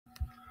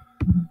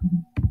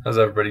How's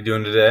everybody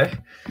doing today?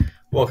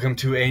 Welcome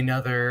to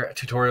another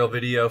tutorial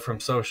video from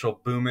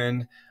Social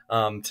Boomin'.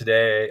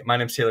 Today, my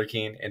name's Taylor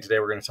Keene, and today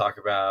we're going to talk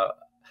about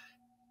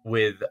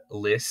with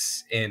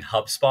lists in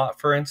HubSpot,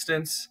 for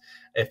instance.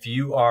 If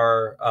you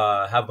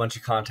have a bunch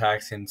of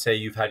contacts and say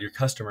you've had your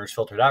customers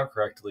filtered out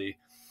correctly,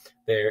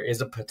 there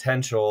is a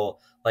potential,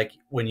 like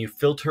when you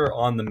filter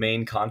on the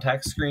main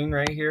contact screen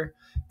right here,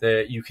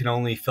 that you can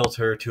only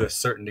filter to a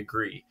certain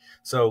degree.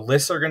 So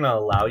lists are going to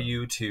allow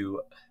you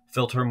to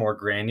filter more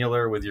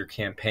granular with your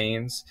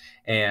campaigns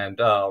and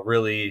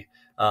really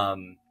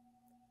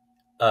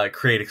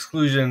create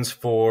exclusions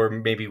for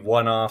maybe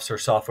one-offs or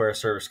software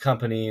service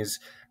companies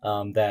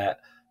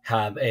that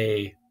have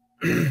a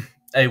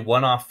a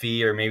one-off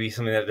fee or maybe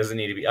something that doesn't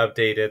need to be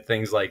updated,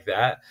 things like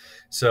that.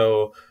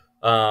 So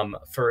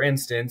for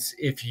instance,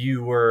 if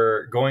you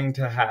were going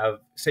to have,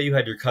 say you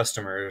had your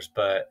customers,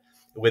 but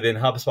within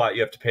HubSpot,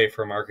 you have to pay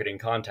for marketing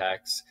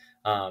contacts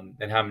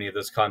and how many of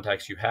those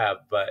contacts you have.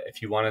 But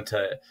if you wanted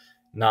to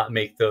not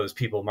make those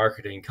people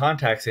marketing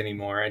contacts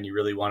anymore, and you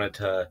really wanted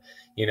to,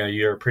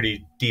 you're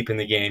pretty deep in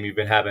the game, you've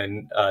been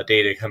having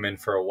data come in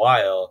for a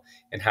while,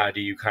 and how do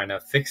you kind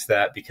of fix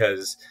that?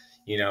 Because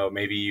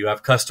maybe you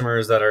have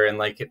customers that are in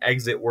like an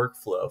exit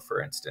workflow,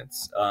 for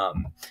instance,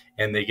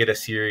 and they get a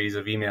series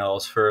of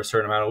emails for a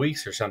certain amount of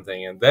weeks or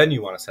something, and then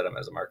you want to set them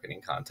as a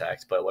marketing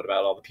contact. But what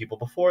about all the people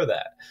before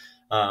that?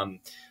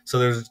 So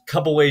there's a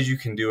couple ways you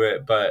can do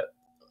it, but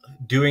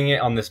doing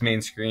it on this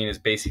main screen is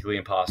basically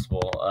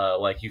impossible.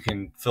 Like you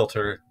can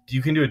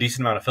do a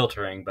decent amount of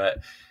filtering, but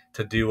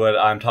to do what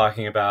I'm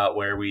talking about,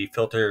 where we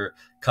filter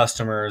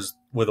customers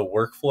with a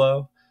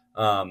workflow,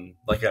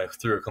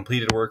 through a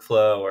completed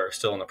workflow or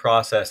still in the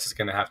process, is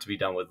going to have to be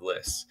done with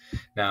lists.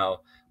 Now,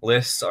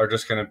 lists are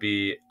just going to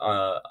be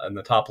in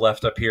the top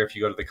left up here. If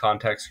you go to the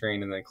contact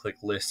screen and then click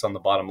lists on the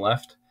bottom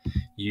left,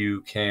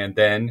 you can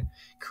then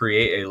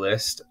create a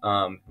list.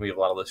 We have a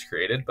lot of lists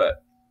created,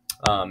 but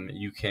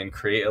you can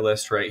create a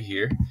list right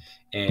here,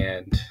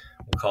 and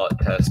we'll call it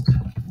test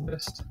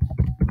list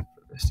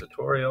for this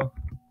tutorial.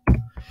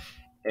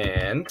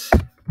 And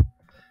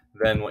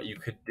then what you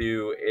could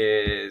do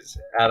is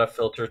add a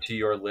filter to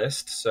your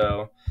list.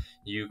 So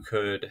you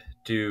could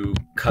do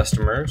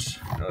customers.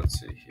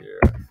 Let's see here.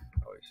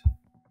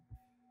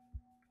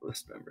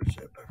 List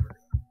membership.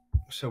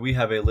 So we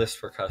have a list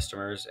for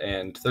customers,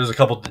 and there's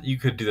you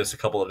could do this a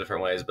couple of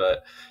different ways,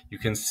 but you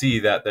can see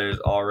that there's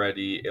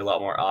already a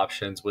lot more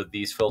options with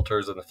these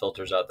filters than the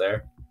filters out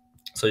there.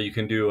 So you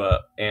can do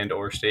a and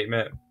or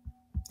statement.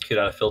 You could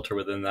add a filter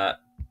within that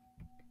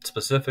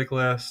specific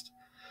list,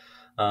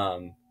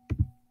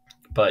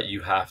 but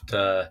you have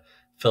to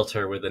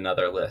filter with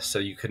another list. So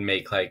you could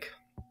make like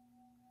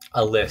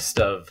a list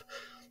of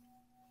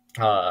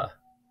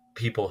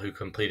people who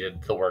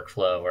completed the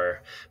workflow,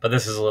 but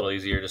this is a little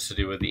easier just to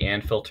do with the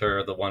and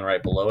filter, the one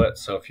right below it.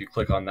 So if you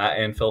click on that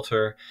and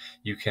filter,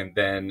 you can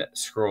then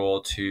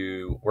scroll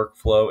to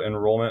workflow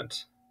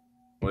enrollment,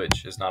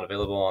 which is not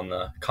available on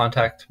the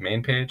contact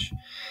main page.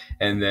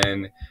 And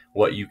then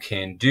what you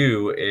can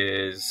do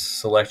is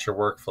select your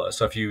workflow.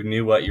 So if you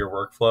knew what your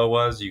workflow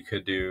was, you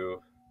could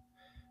do,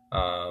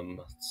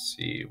 let's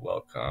see,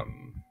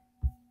 welcome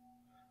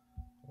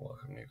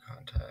new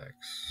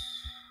contacts.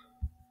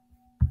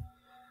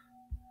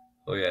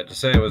 Oh yeah, just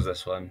say it was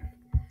this one.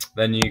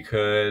 Then you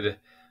could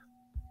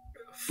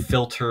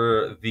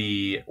filter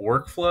the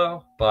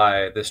workflow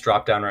by this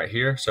drop down right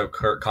here. So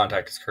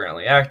contact is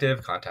currently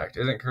active, contact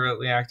isn't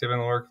currently active in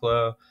the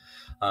workflow,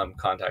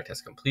 contact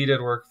has completed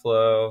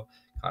workflow,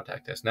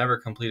 contact has never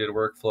completed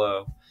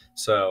workflow.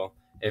 So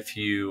if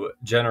you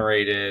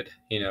generated,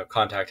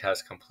 contact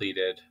has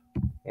completed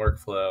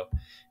workflow,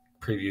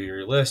 preview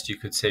your list, you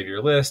could save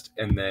your list,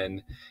 and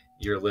then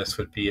your list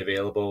would be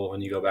available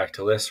when you go back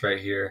to lists right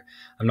here.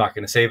 I'm not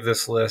going to save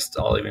this list.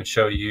 I'll even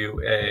show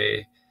you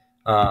a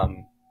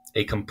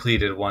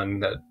completed one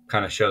that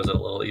kind of shows it a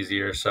little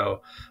easier.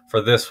 So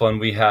for this one,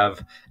 we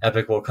have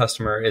Epic Will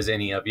customer is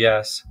any of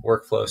yes,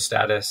 workflow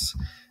status.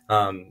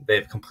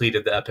 They've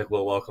completed the Epic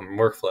Will welcome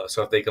workflow.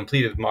 So if they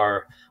completed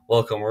our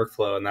welcome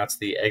workflow and that's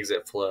the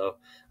exit flow,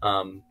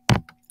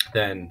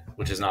 then,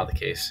 which is not the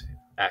case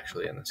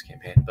actually in this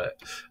campaign, but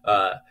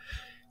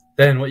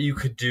then what you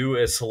could do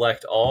is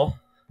select all,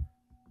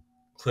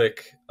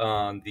 click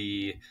on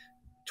the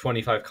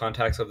 25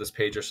 contacts of this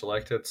page are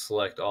selected,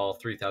 select all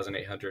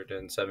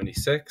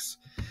 3,876,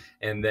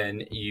 and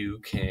then you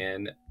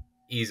can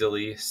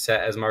easily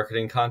set as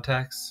marketing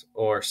contacts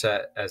or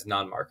set as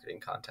non-marketing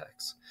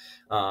contacts.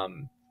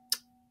 You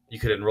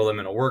could enroll them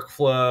in a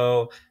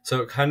workflow.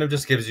 So it kind of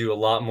just gives you a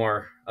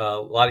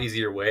lot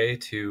easier way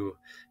to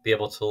be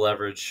able to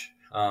leverage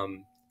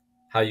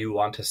how you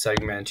want to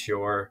segment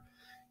your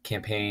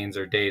campaigns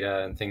or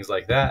data and things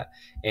like that,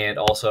 and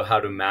also how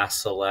to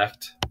mass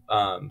select.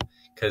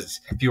 Because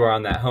if you are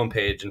on that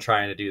homepage and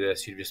trying to do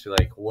this, you'd just be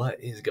like, what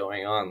is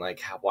going on? Like,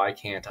 why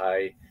can't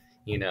I,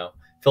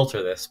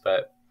 filter this?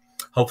 But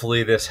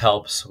hopefully this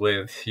helps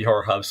with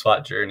your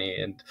HubSpot journey.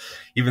 And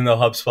even though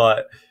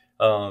HubSpot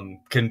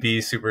can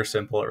be super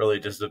simple, it really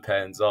just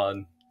depends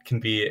on can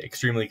be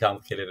extremely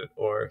complicated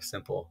or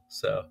simple.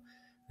 So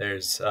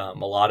there's a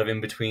lot of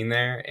in between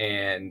there,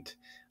 and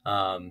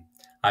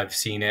I've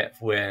seen it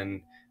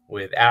when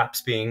with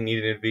apps being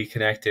needed to be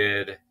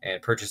connected,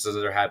 and purchases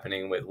that are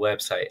happening with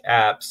website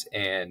apps,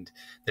 and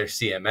their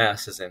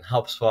CMS is in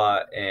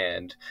HubSpot,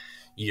 and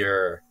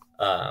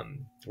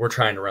we're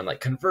trying to run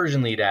like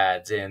conversion lead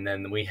ads, and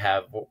then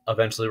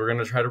eventually we're going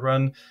to try to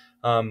run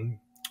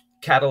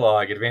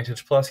catalog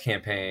Advantage Plus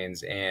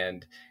campaigns.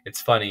 And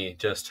it's funny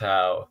just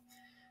how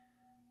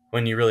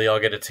when you really all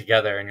get it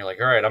together and you're like,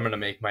 all right, I'm going to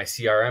make my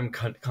CRM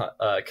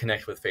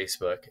connect with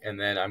Facebook, and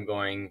then I'm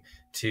going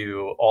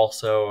to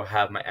also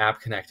have my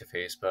app connect to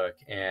Facebook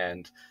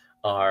and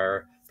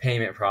our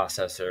payment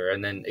processor,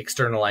 and then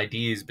external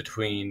IDs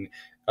between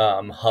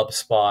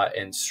HubSpot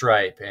and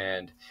Stripe,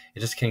 and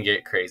it just can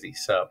get crazy.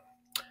 So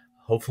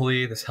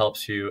hopefully this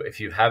helps you. If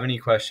you have any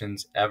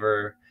questions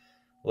ever,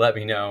 let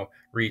me know,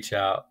 reach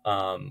out.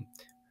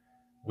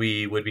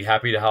 We would be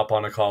happy to hop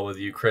on a call with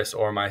you, Chris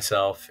or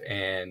myself,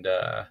 and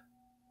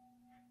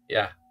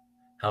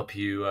help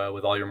you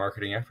with all your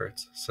marketing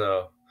efforts.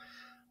 So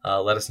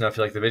let us know if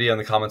you like the video in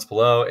the comments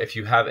below. If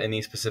you have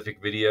any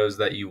specific videos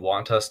that you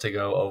want us to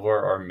go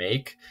over or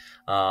make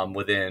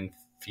within,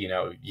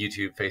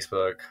 YouTube,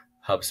 Facebook,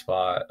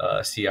 HubSpot,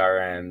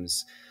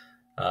 CRMs,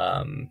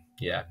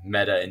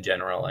 Meta in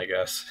general, I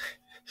guess,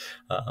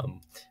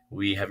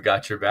 we have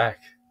got your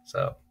back.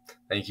 So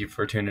thank you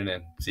for tuning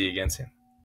in. See you again soon.